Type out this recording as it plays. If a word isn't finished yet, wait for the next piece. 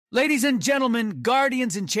Ladies and gentlemen,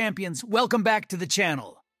 guardians and champions, welcome back to the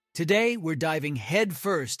channel. Today, we're diving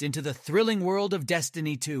headfirst into the thrilling world of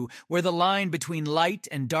Destiny 2, where the line between light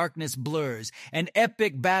and darkness blurs, and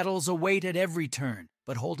epic battles await at every turn.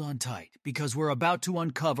 But hold on tight, because we're about to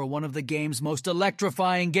uncover one of the game's most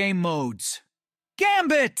electrifying game modes.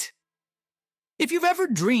 Gambit! If you've ever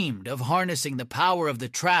dreamed of harnessing the power of the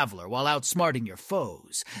Traveler while outsmarting your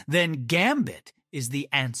foes, then Gambit is the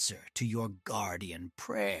answer to your guardian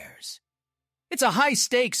prayers. It's a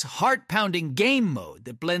high-stakes, heart-pounding game mode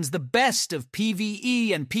that blends the best of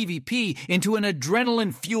PvE and PvP into an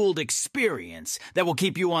adrenaline-fueled experience that will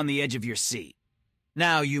keep you on the edge of your seat.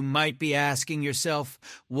 Now you might be asking yourself,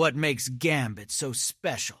 what makes Gambit so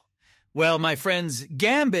special? Well, my friends,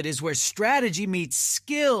 Gambit is where strategy meets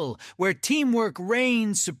skill, where teamwork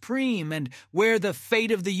reigns supreme, and where the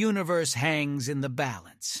fate of the universe hangs in the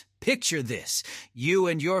balance. Picture this. You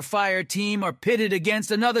and your fire team are pitted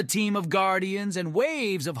against another team of guardians and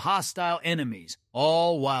waves of hostile enemies,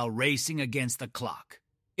 all while racing against the clock.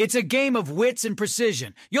 It's a game of wits and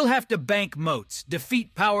precision. You'll have to bank moats,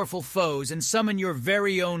 defeat powerful foes, and summon your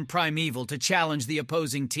very own primeval to challenge the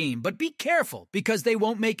opposing team. But be careful, because they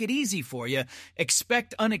won't make it easy for you.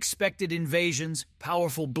 Expect unexpected invasions,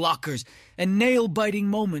 powerful blockers, and nail-biting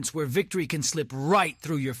moments where victory can slip right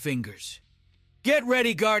through your fingers. Get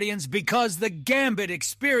ready, Guardians, because the Gambit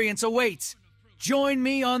experience awaits. Join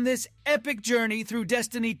me on this epic journey through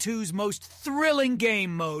Destiny 2's most thrilling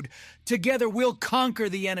game mode. Together we'll conquer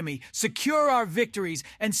the enemy, secure our victories,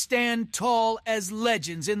 and stand tall as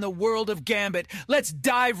legends in the world of Gambit. Let's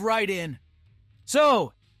dive right in.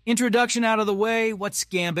 So, introduction out of the way, what's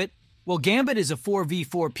Gambit? Well, Gambit is a 4v4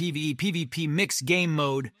 PvE PvP mixed game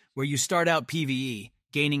mode where you start out PvE,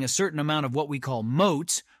 gaining a certain amount of what we call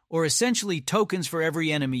moats, or essentially tokens for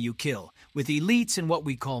every enemy you kill, with elites and what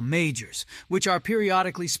we call majors, which are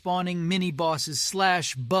periodically spawning mini-bosses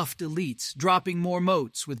 / buffed elites, dropping more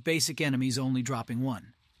moats, with basic enemies only dropping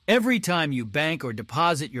one. Every time you bank or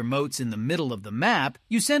deposit your moats in the middle of the map,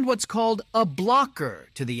 you send what's called a blocker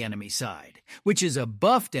to the enemy side, which is a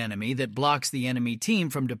buffed enemy that blocks the enemy team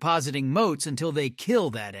from depositing moats until they kill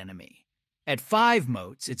that enemy. At 5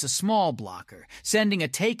 moats, it's a small blocker, sending a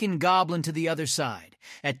taken goblin to the other side.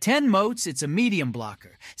 At 10 moats, it's a medium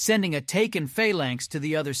blocker, sending a taken phalanx to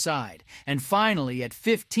the other side. And finally, at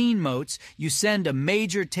 15 moats, you send a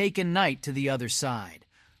major taken knight to the other side.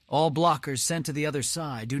 All blockers sent to the other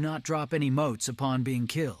side do not drop any moats upon being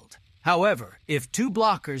killed. However, if 2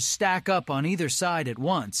 blockers stack up on either side at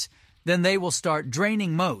once, then they will start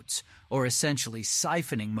draining moats, or essentially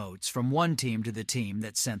siphoning moats from one team to the team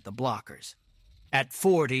that sent the blockers. At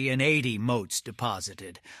 40 and 80 moats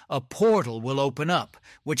deposited, a portal will open up,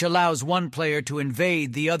 which allows one player to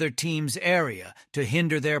invade the other team's area to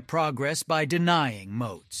hinder their progress by denying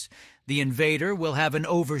moats. The invader will have an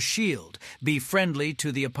overshield, be friendly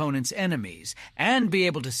to the opponent's enemies, and be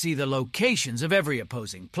able to see the locations of every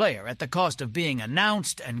opposing player at the cost of being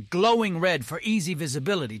announced and glowing red for easy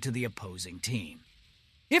visibility to the opposing team.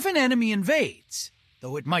 If an enemy invades,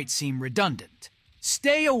 though it might seem redundant,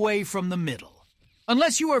 stay away from the middle.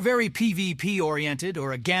 Unless you are very PvP-oriented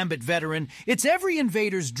or a Gambit veteran, it's every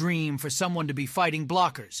invader's dream for someone to be fighting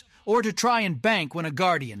blockers, or to try and bank when a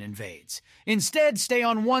Guardian invades. Instead, stay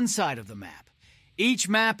on one side of the map. Each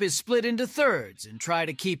map is split into thirds, and try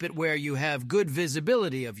to keep it where you have good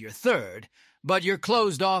visibility of your third, but you're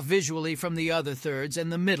closed off visually from the other thirds and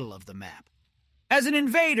the middle of the map. As an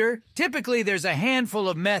invader, typically there's a handful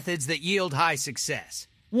of methods that yield high success.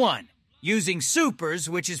 1. Using supers,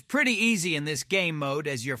 which is pretty easy in this game mode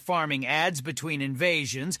as you're farming adds between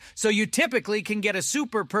invasions, so you typically can get a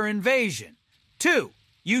super per invasion. 2.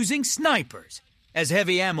 Using snipers, as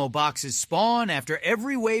heavy ammo boxes spawn after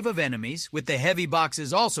every wave of enemies, with the heavy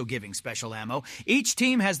boxes also giving special ammo. Each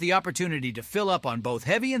team has the opportunity to fill up on both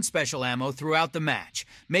heavy and special ammo throughout the match,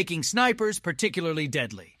 making snipers particularly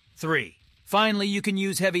deadly. 3. Finally, you can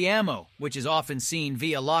use heavy ammo, which is often seen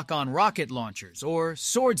via lock-on rocket launchers or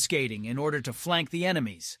sword skating in order to flank the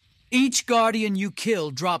enemies. Each Guardian you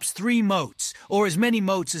kill drops 3 moats, or as many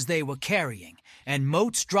moats as they were carrying, and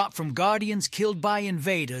moats dropped from Guardians killed by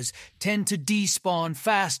invaders tend to despawn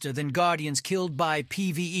faster than Guardians killed by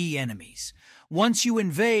PvE enemies. Once you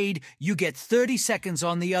invade, you get 30 seconds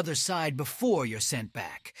on the other side before you're sent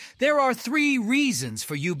back. There are 3 reasons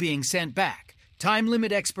for you being sent back: time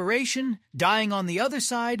limit expiration, dying on the other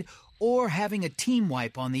side, or having a team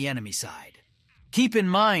wipe on the enemy side. Keep in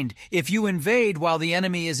mind, if you invade while the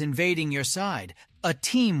enemy is invading your side, a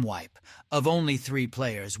team wipe of only 3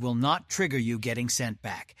 players will not trigger you getting sent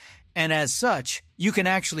back. And as such, you can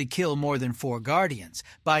actually kill more than 4 guardians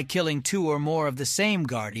by killing 2 or more of the same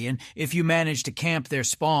guardian if you manage to camp their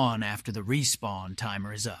spawn after the respawn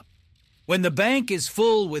timer is up. When the bank is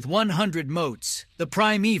full with 100 motes, the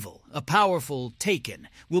Primeval, a powerful Taken,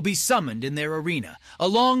 will be summoned in their arena,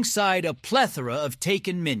 alongside a plethora of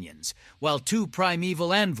Taken minions, while 2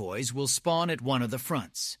 Primeval envoys will spawn at one of the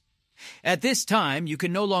fronts. At this time, you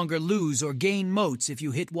can no longer lose or gain motes if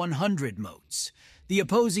you hit 100 motes. The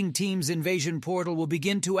opposing team's invasion portal will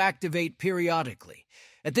begin to activate periodically.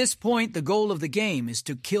 At this point, the goal of the game is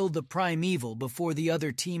to kill the Primeval before the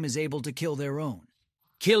other team is able to kill their own.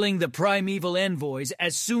 Killing the Primeval envoys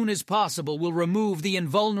as soon as possible will remove the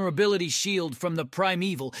invulnerability shield from the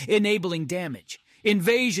Primeval, enabling damage.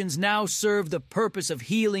 Invasions now serve the purpose of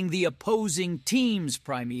healing the opposing team's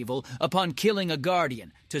Primeval upon killing a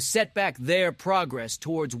Guardian to set back their progress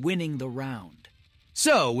towards winning the round.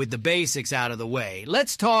 So, with the basics out of the way,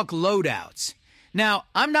 let's talk loadouts. Now,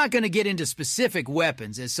 I'm not going to get into specific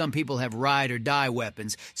weapons, as some people have ride or die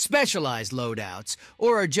weapons, specialized loadouts,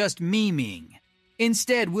 or are just memeing.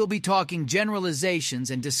 Instead, we'll be talking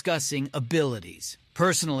generalizations and discussing abilities.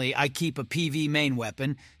 Personally, I keep a PV main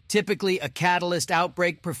weapon, typically a Catalyst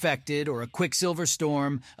Outbreak Perfected or a Quicksilver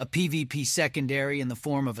Storm, a PvP secondary in the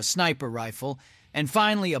form of a sniper rifle, and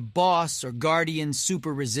finally a Boss or Guardian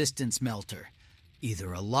Super Resistance Melter.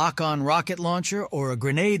 Either a lock-on rocket launcher or a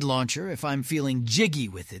grenade launcher if I'm feeling jiggy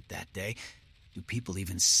with it that day. Do people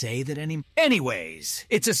even say that anymore? Anyways,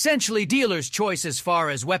 it's essentially dealer's choice as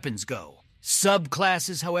far as weapons go.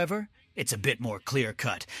 Subclasses, however, it's a bit more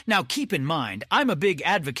clear-cut. Now keep in mind, I'm a big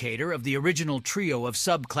advocator of the original trio of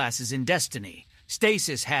subclasses in Destiny.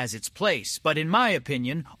 Stasis has its place, but in my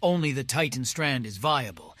opinion, only the Titan Strand is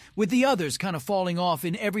viable, with the others kind of falling off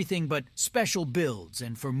in everything but special builds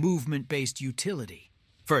and for movement-based utility.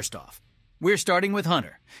 First off, we're starting with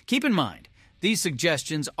Hunter. Keep in mind, these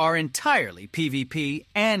suggestions are entirely PvP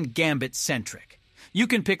and Gambit-centric. You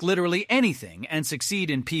can pick literally anything and succeed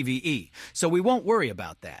in PvE, so we won't worry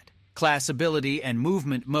about that. Class ability and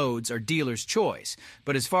movement modes are dealer's choice,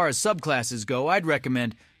 but as far as subclasses go, I'd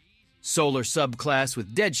recommend Solar subclass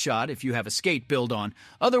with Deadshot if you have a skate build on.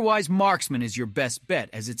 Otherwise, Marksman is your best bet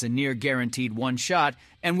as it's a near-guaranteed one-shot,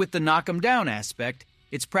 and with the knock-'em-down aspect,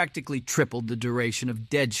 it's practically tripled the duration of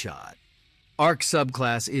Deadshot. Arc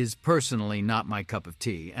subclass is personally not my cup of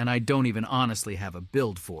tea, and I don't even honestly have a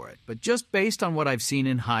build for it, but just based on what I've seen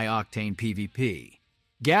in high-octane PvP.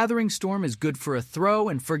 Gathering Storm is good for a throw,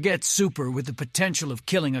 and forget Super with the potential of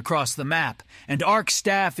killing across the map, and Arc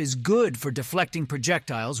Staff is good for deflecting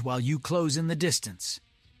projectiles while you close in the distance.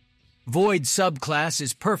 Void subclass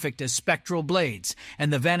is perfect as Spectral Blades,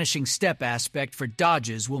 and the Vanishing Step aspect for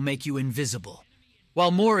dodges will make you invisible.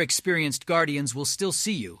 While more experienced Guardians will still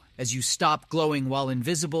see you, as you stop glowing while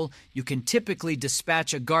invisible, you can typically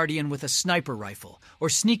dispatch a Guardian with a sniper rifle, or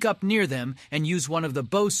sneak up near them and use one of the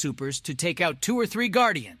bow supers to take out 2 or 3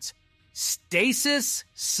 Guardians. Stasis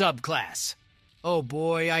subclass. Oh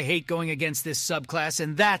boy, I hate going against this subclass,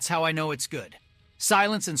 and that's how I know it's good.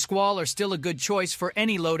 Silence and Squall are still a good choice for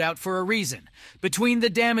any loadout for a reason. Between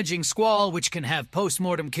the damaging Squall, which can have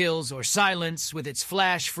post-mortem kills, or Silence with its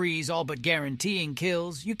flash freeze all but guaranteeing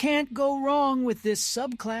kills, you can't go wrong with this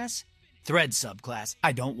subclass. Thread subclass,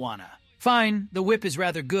 I don't wanna. Fine, the whip is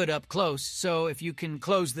rather good up close, so if you can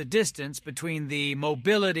close the distance between the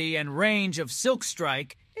mobility and range of Silk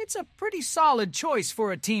Strike, it's a pretty solid choice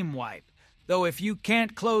for a team wipe. Though if you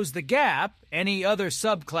can't close the gap, any other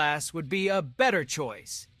subclass would be a better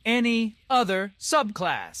choice. Any other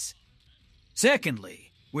subclass.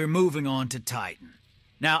 Secondly, we're moving on to Titan.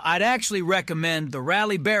 Now, I'd actually recommend the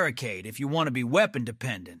Rally Barricade if you want to be weapon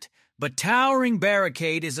dependent, but Towering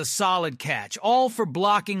Barricade is a solid catch, all for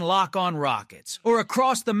blocking lock-on rockets, or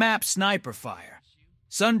across-the-map sniper fire.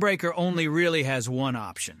 Sunbreaker only really has one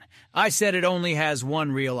option. I said it only has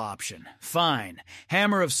one real option. Fine.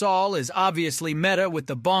 Hammer of Saul is obviously meta with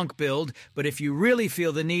the bonk build, but if you really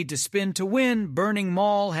feel the need to spin to win, Burning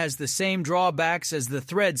Maul has the same drawbacks as the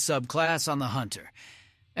Thread subclass on the Hunter.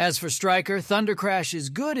 As for Striker, Thunder Crash is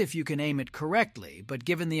good if you can aim it correctly, but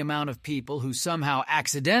given the amount of people who somehow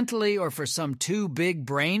accidentally or for some too big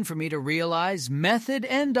brain for me to realize method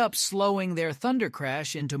end up slowing their Thunder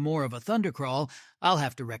Crash into more of a Thundercrawl, I'll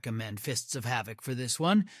have to recommend Fists of Havoc for this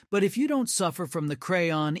one. But if you don't suffer from the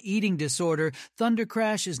crayon eating disorder, Thunder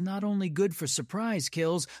Crash is not only good for surprise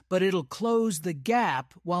kills, but it'll close the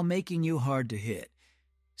gap while making you hard to hit.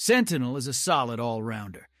 Sentinel is a solid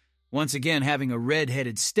all-rounder. Once again, having a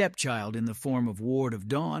red-headed stepchild in the form of Ward of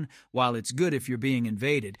Dawn, while it's good if you're being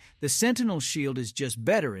invaded, the Sentinel shield is just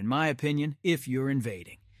better, in my opinion, if you're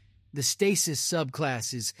invading. The stasis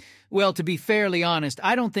subclass is, well, to be fairly honest,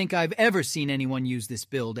 I don't think I've ever seen anyone use this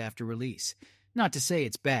build after release. Not to say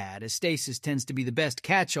it's bad, as stasis tends to be the best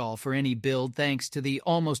catch-all for any build thanks to the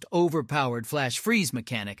almost overpowered flash freeze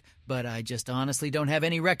mechanic, but I just honestly don't have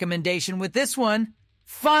any recommendation with this one.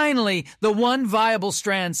 Finally, the one viable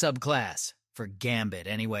strand subclass. For Gambit,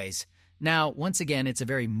 anyways. Now, once again, it's a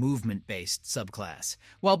very movement-based subclass,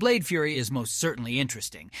 while Blade Fury is most certainly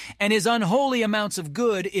interesting, and is unholy amounts of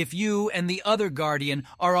good if you and the other Guardian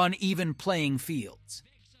are on even playing fields.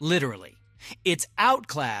 Literally. It's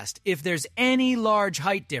outclassed if there's any large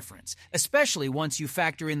height difference, especially once you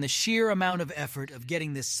factor in the sheer amount of effort of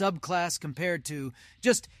getting this subclass compared to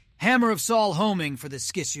just Hammer of Saul homing for the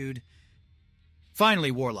Skissued.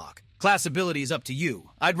 Finally, Warlock. Class ability is up to you.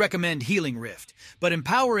 I'd recommend Healing Rift, but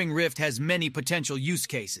Empowering Rift has many potential use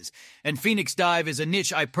cases, and Phoenix Dive is a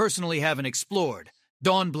niche I personally haven't explored.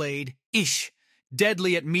 Dawnblade, ish.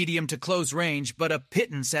 Deadly at medium to close range, but a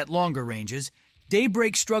pittance at longer ranges.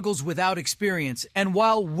 Daybreak struggles without experience, and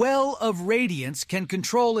while Well of Radiance can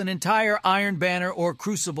control an entire Iron Banner or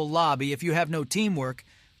Crucible lobby if you have no teamwork,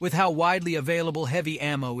 with how widely available heavy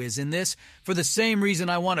ammo is in this, for the same reason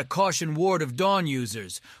I want to caution Ward of Dawn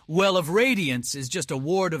users. Well of Radiance is just a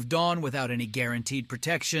Ward of Dawn without any guaranteed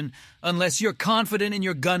protection, unless you're confident in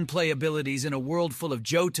your gunplay abilities in a world full of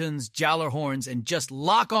Jotuns, Jallarhorns, and just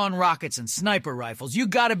lock-on rockets and sniper rifles. You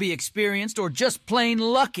gotta be experienced or just plain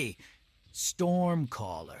lucky.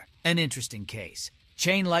 Stormcaller. An interesting case.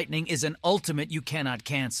 Chain Lightning is an ultimate you cannot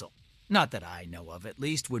cancel. Not that I know of, at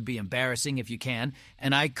least. Would be embarrassing if you can.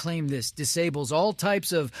 And I claim this disables all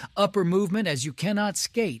types of upper movement as you cannot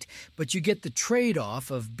skate, but you get the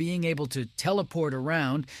trade-off of being able to teleport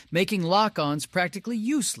around, making lock-ons practically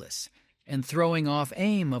useless, and throwing off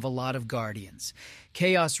aim of a lot of Guardians.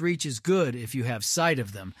 Chaos Reach is good if you have sight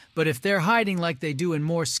of them, but if they're hiding like they do in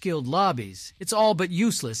more skilled lobbies, it's all but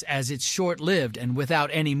useless as it's short-lived and without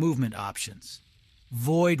any movement options.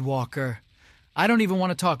 Voidwalker. I don't even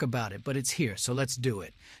want to talk about it, but it's here, so let's do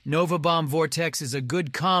it. Nova Bomb Vortex is a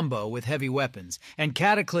good combo with heavy weapons, and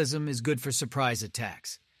Cataclysm is good for surprise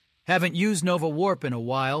attacks. Haven't used Nova Warp in a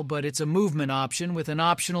while, but it's a movement option with an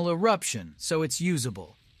optional eruption, so it's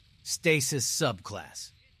usable. Stasis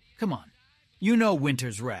subclass. Come on. You know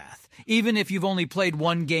Winter's Wrath. Even if you've only played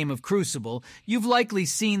one game of Crucible, you've likely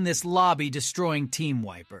seen this lobby-destroying Team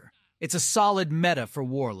Wiper. It's a solid meta for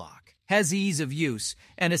Warlock. Has ease of use,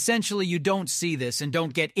 and essentially you don't see this and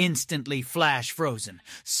don't get instantly flash frozen.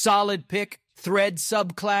 Solid pick, Thread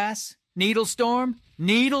subclass, Needlestorm?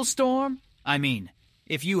 Needlestorm? I mean,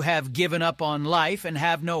 if you have given up on life and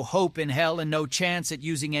have no hope in hell and no chance at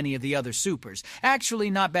using any of the other supers. Actually,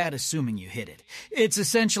 not bad assuming you hit it. It's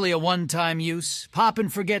essentially a one-time use,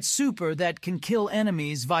 pop-and-forget super that can kill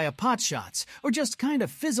enemies via potshots, or just kind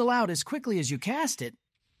of fizzle out as quickly as you cast it.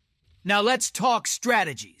 Now let's talk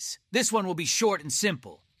strategies. This one will be short and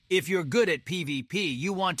simple. If you're good at PvP,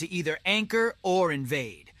 you want to either anchor or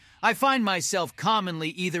invade. I find myself commonly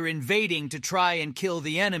either invading to try and kill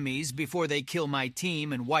the enemies before they kill my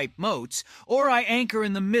team and wipe moats, or I anchor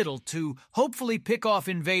in the middle to hopefully pick off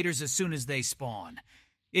invaders as soon as they spawn.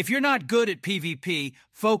 If you're not good at PvP,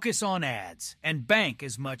 focus on ads and bank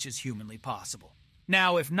as much as humanly possible.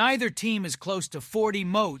 Now, if neither team is close to 40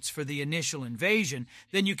 moats for the initial invasion,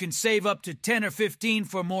 then you can save up to 10 or 15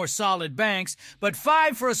 for more solid banks, but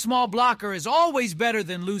 5 for a small blocker is always better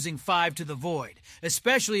than losing 5 to the void,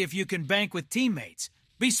 especially if you can bank with teammates.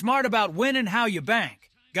 Be smart about when and how you bank.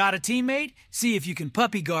 Got a teammate? See if you can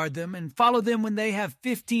puppy guard them and follow them when they have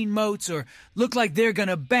 15 moats or look like they're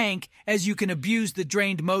gonna bank, as you can abuse the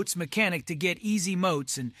drained moats mechanic to get easy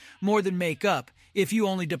moats and more than make up if you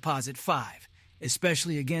only deposit 5.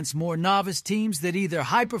 Especially against more novice teams that either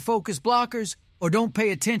hyper-focus blockers or don't pay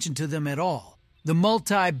attention to them at all. The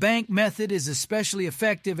multi-bank method is especially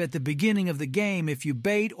effective at the beginning of the game if you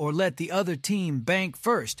bait or let the other team bank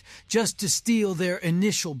first, just to steal their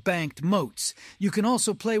initial banked moats. You can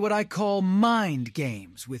also play what I call mind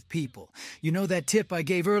games with people. You know that tip I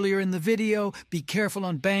gave earlier in the video? Be careful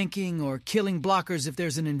on banking or killing blockers if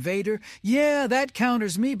there's an invader? Yeah, that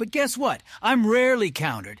counters me, but guess what? I'm rarely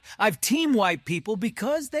countered. I've team-wiped people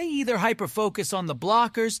because they either hyper-focus on the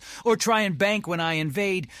blockers or try and bank when I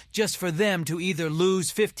invade just for them to either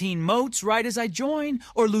lose 15 moats right as I join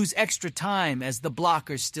or lose extra time as the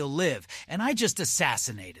blockers still live, and I just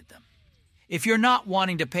assassinated them. If you're not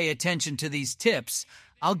wanting to pay attention to these tips,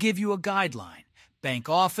 I'll give you a guideline. Bank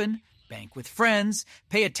often, bank with friends,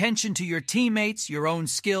 pay attention to your teammates, your own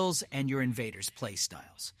skills, and your invaders'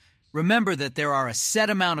 playstyles. Remember that there are a set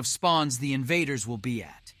amount of spawns the invaders will be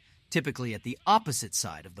at. typically at the opposite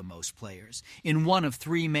side of the most players, in one of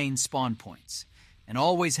 3 main spawn points. And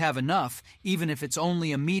always have enough, even if it's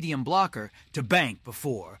only a medium blocker, to bank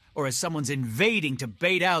before, or as someone's invading to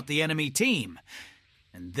bait out the enemy team.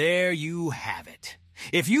 And there you have it.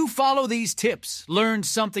 If you follow these tips, learn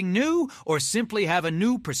something new, or simply have a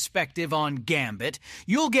new perspective on Gambit,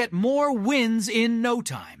 you'll get more wins in no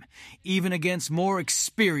time, even against more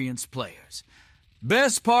experienced players.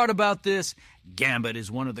 Best part about this, Gambit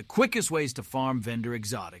is one of the quickest ways to farm vendor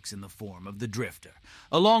exotics in the form of the Drifter,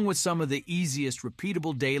 along with some of the easiest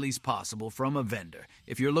repeatable dailies possible from a vendor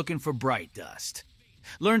if you're looking for bright dust.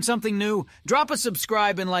 Learn something new? Drop a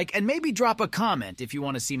subscribe and like, and maybe drop a comment if you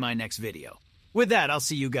want to see my next video. With that, I'll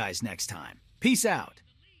see you guys next time. Peace out.